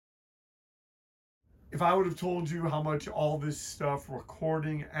if I would have told you how much all this stuff,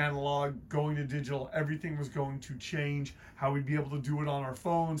 recording, analog, going to digital, everything was going to change, how we'd be able to do it on our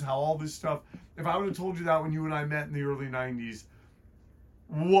phones, how all this stuff, if I would have told you that when you and I met in the early 90s,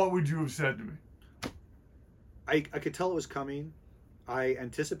 what would you have said to me? I could tell it was coming. I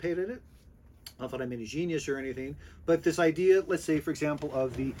anticipated it. Not that I'm any genius or anything, but this idea, let's say, for example,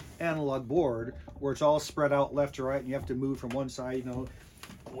 of the analog board, where it's all spread out left to right, and you have to move from one side,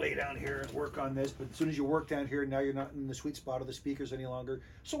 way down here and work on this. But as soon as you work down here, now you're not in the sweet spot of the speakers any longer.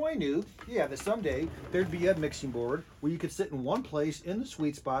 So I knew, that someday there'd be a mixing board where you could sit in one place in the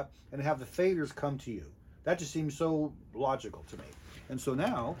sweet spot and have the faders come to you. That just seems so logical to me. And so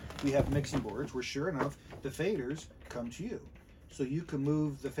now we have mixing boards where, sure enough, the faders come to you. So you can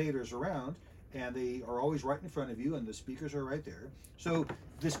move the faders around, and they are always right in front of you, and the speakers are right there. So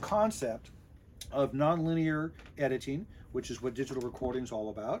this concept of nonlinear editing, which is what digital recording is all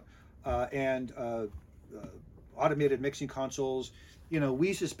about, and automated mixing consoles. We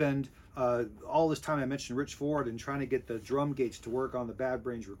used to spend all this time, I mentioned Rich Ford, and trying to get the drum gates to work on the Bad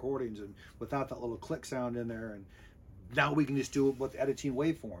Brains recordings, and without that little click sound in there. And now we can just do it with editing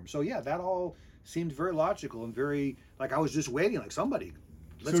waveforms. So yeah, that all seemed very logical and very, like I was just waiting, like somebody.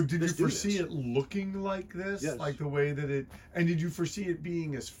 So did you foresee it looking like this? Yes. Like the way that it, and did you foresee it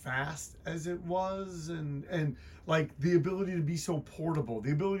being as fast as it was, and like the ability to be so portable,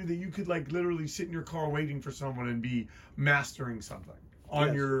 the ability that you could like literally sit in your car waiting for someone and be mastering something on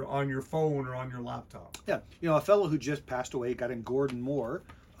Yes. your phone or on your laptop? Yeah, a fellow who just passed away, a guy named Gordon Moore,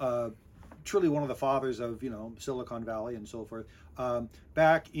 truly one of the fathers of Silicon Valley and so forth.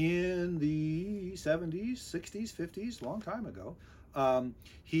 Back in the 70s, 60s, 50s, long time ago.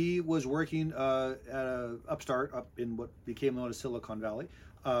 He was working at a upstart up in what became known as Silicon Valley,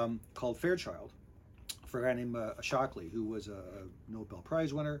 called Fairchild, for a guy named Shockley, who was a Nobel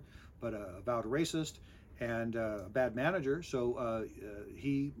Prize winner, but a avowed racist and a bad manager. So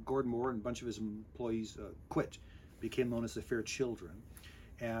Gordon Moore, and a bunch of his employees quit, became known as the Fair Children,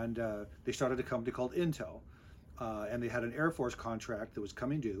 and they started a company called Intel, and they had an Air Force contract that was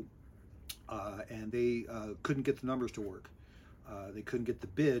coming due, and they couldn't get the numbers to work. They couldn't get the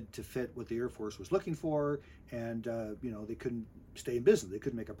bid to fit what the Air Force was looking for, and they couldn't stay in business. They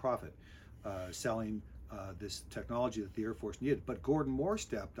couldn't make a profit selling this technology that the Air Force needed. But Gordon Moore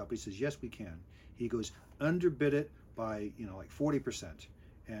stepped up. He says, "Yes, we can." He goes, underbid it by like 40%,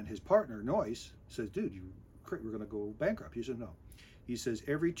 and his partner Noyce says, "Dude, we're going to go bankrupt." He said, "No." He says,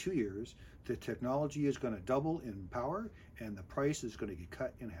 "Every 2 years, the technology is going to double in power, and the price is going to get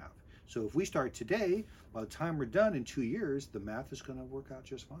cut in half. So if we start today, by the time we're done in 2 years, the math is going to work out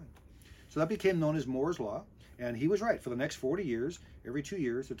just fine." So that became known as Moore's Law, and he was right. For the next 40 years, every 2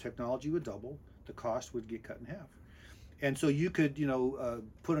 years, the technology would double, the cost would get cut in half. And so you could,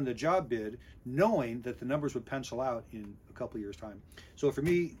 put in a job bid knowing that the numbers would pencil out in a couple of years' time. So for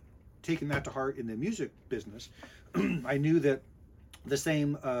me, taking that to heart in the music business, I knew that the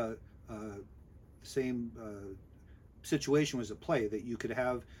same situation was at play, that you could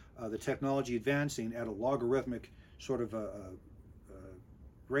have the technology advancing at a logarithmic sort of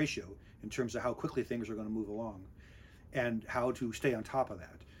ratio in terms of how quickly things are going to move along and how to stay on top of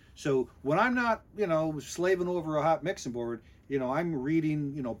that. So when I'm not, slaving over a hot mixing board, I'm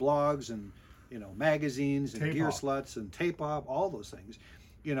reading, blogs and, magazines and Gear Sluts and Tape Op, all those things,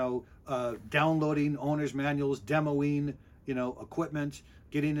 downloading owner's manuals, demoing, equipment,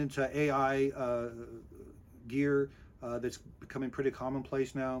 getting into AI gear that's becoming pretty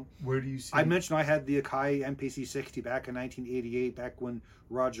commonplace now. Where do you see? I mentioned I had the Akai MPC-60 back in 1988, back when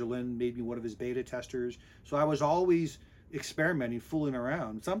Roger Lynn made me one of his beta testers. So I was always experimenting, fooling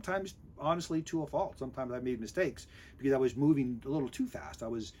around, sometimes honestly to a fault. Sometimes I made mistakes because I was moving a little too fast. I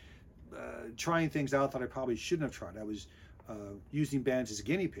was trying things out that I probably shouldn't have tried. I was using bands as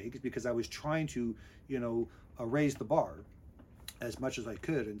guinea pigs because I was trying to, raise the bar as much as I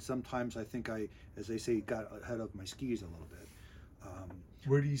could, and sometimes I think I, as they say, got ahead of my skis a little bit.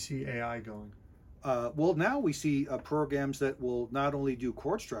 Where do you see AI going? Well, now we see programs that will not only do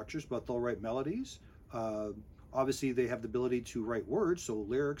chord structures, but they'll write melodies. Obviously, they have the ability to write words, so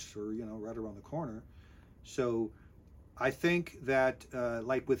lyrics are right around the corner. So I think that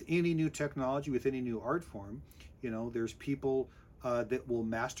like with any new technology, with any new art form, there's people that will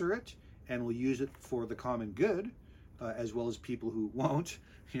master it and will use it for the common good, as well as people who won't,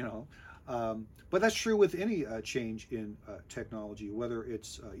 But that's true with any change in technology, whether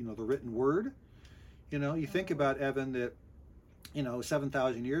it's, the written word. You think about, Evan, that,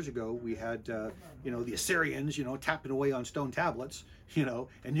 7,000 years ago, we had, the Assyrians, tapping away on stone tablets,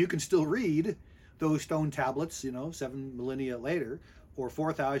 and you can still read those stone tablets, 7 millennia later. or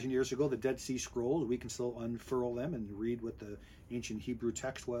 4,000 years ago, the Dead Sea Scrolls, we can still unfurl them and read what the ancient Hebrew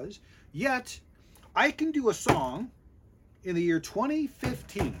text was. Yet, I can do a song in the year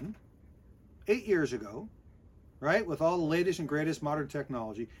 2015, 8 years ago, right, with all the latest and greatest modern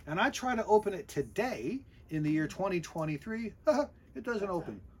technology, and I try to open it today in the year 2023, it doesn't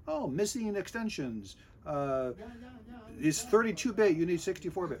open. Oh, missing extensions. It's 32-bit, you need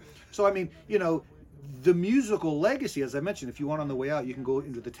 64-bit. So, I mean, you know, the musical legacy, as I mentioned, if you want on the way out, you can go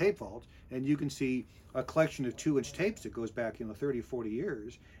into the tape vault and you can see a collection of 2-inch tapes that goes back, 30, 40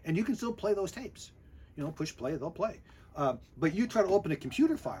 years, and you can still play those tapes. Push play, they'll play. But you try to open a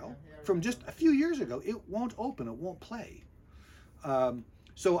computer file from just a few years ago, it won't open, it won't play.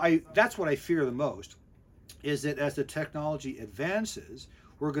 So that's what I fear the most, is that as the technology advances,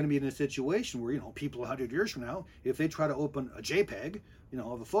 we're going to be in a situation where, people 100 years from now, if they try to open a JPEG,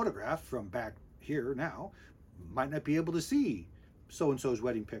 of a photograph from back here now, might not be able to see so-and-so's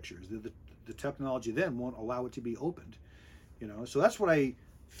wedding pictures. The technology then won't allow it to be opened. So that's what I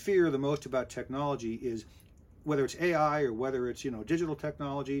fear the most about technology, is whether it's AI or whether it's, digital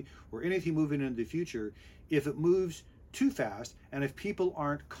technology or anything moving into the future, if it moves too fast and if people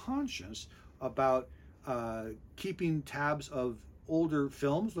aren't conscious about keeping tabs of older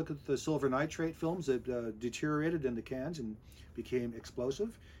films. Look at the silver nitrate films that deteriorated in the cans and became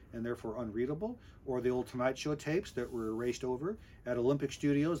explosive and therefore unreadable, or the old Tonight Show tapes that were erased over at Olympic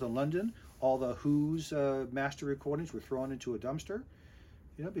Studios in London. All the Who's master recordings were thrown into a dumpster,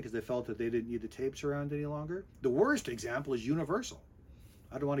 because they felt that they didn't need the tapes around any longer. The worst example is Universal.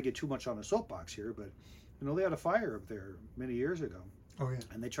 I don't want to get too much on a soapbox here, but they had a fire up there many years ago. Oh yeah.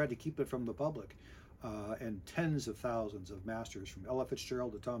 And they tried to keep it from the public. And tens of thousands of masters, from Ella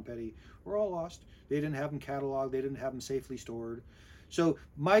Fitzgerald to Tom Petty, were all lost. They didn't have them cataloged. They didn't have them safely stored. So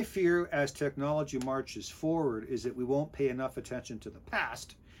my fear as technology marches forward is that we won't pay enough attention to the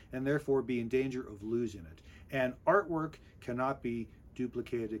past and therefore be in danger of losing it. And artwork cannot be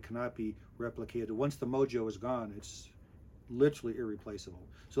duplicated, it cannot be replicated. Once the mojo is gone, it's literally irreplaceable.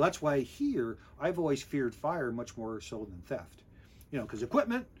 So that's why here, I've always feared fire much more so than theft. Because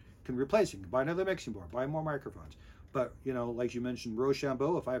equipment can replace it. You can buy another mixing board, buy more microphones. But, like you mentioned,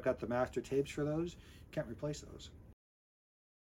 Rochambeau, if I've got the master tapes for those, you can't replace those.